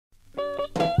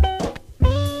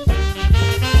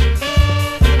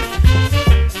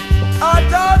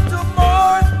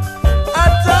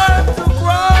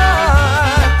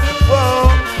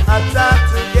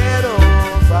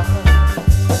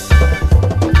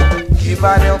Give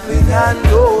an helping hand,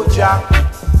 oh Jah.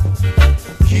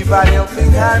 Give an helping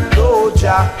hand, oh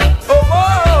Jah. Oh, oh,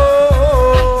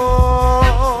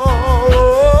 oh,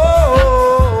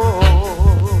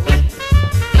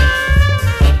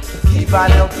 oh. Give an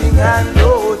helping hand,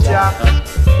 oh Jah.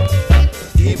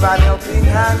 Give an helping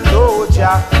hand, oh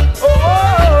Jah. Oh, oh,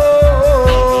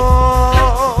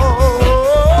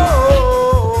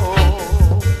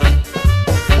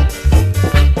 oh.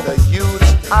 The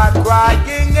youths are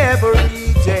crying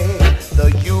every day.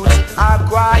 The youths are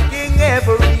crying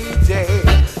every day.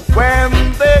 When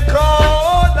they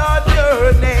call on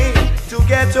your name to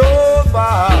get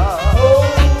over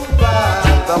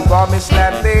the promised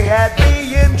land they had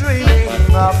been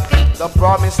dreaming of, the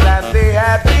promised land they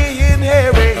had been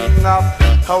hearing of.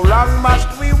 How long must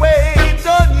we wait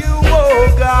on you, oh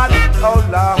God? How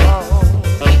long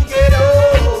to get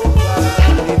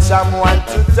over? Need someone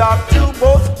to talk to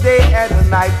both day and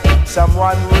night.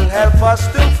 Someone will help us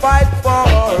to fight for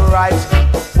our rights.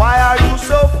 Why are you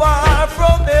so far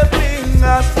from helping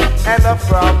us and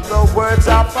from the words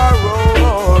of our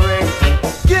roaring?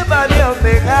 Give an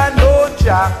helping hand, oh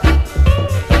Jah.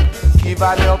 Give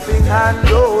an helping hand,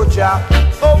 oh Jah.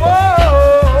 Oh, oh,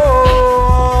 oh,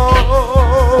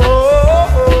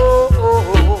 oh,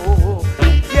 oh.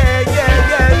 Yeah, yeah,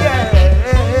 yeah, yeah.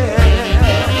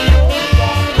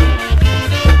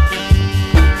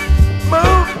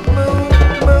 Move, move,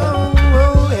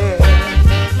 move, yeah.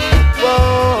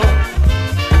 Whoa.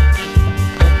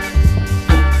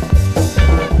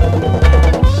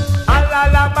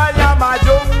 Alamayama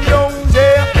jong jong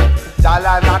yeah.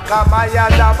 Dalanakamaya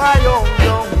dama yong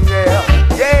yong yeah.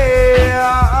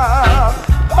 Yeah.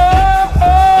 Oh,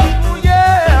 oh,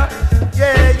 yeah.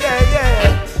 Yeah, yeah, yeah.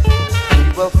 We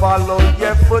will follow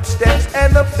your footsteps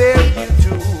and obey you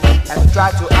too, and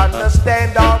try to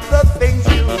understand all the things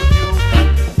you do.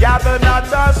 Gather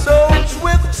not our souls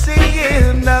with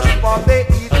seeing us, for they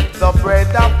eat the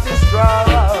bread of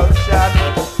destruction.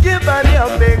 Give an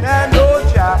helping hand, oh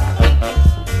Jah.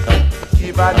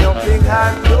 Give an helping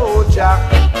hand, oh Jah.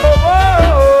 Oh, oh,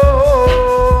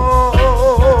 oh,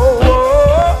 oh,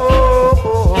 oh,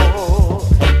 oh.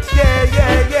 Yeah,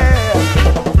 yeah, yeah.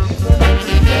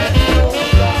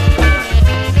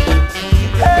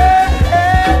 Hey,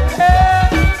 hey, hey.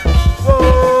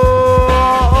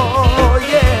 Oh,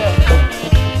 yeah.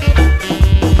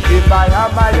 If I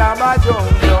am, I am a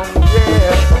Jones.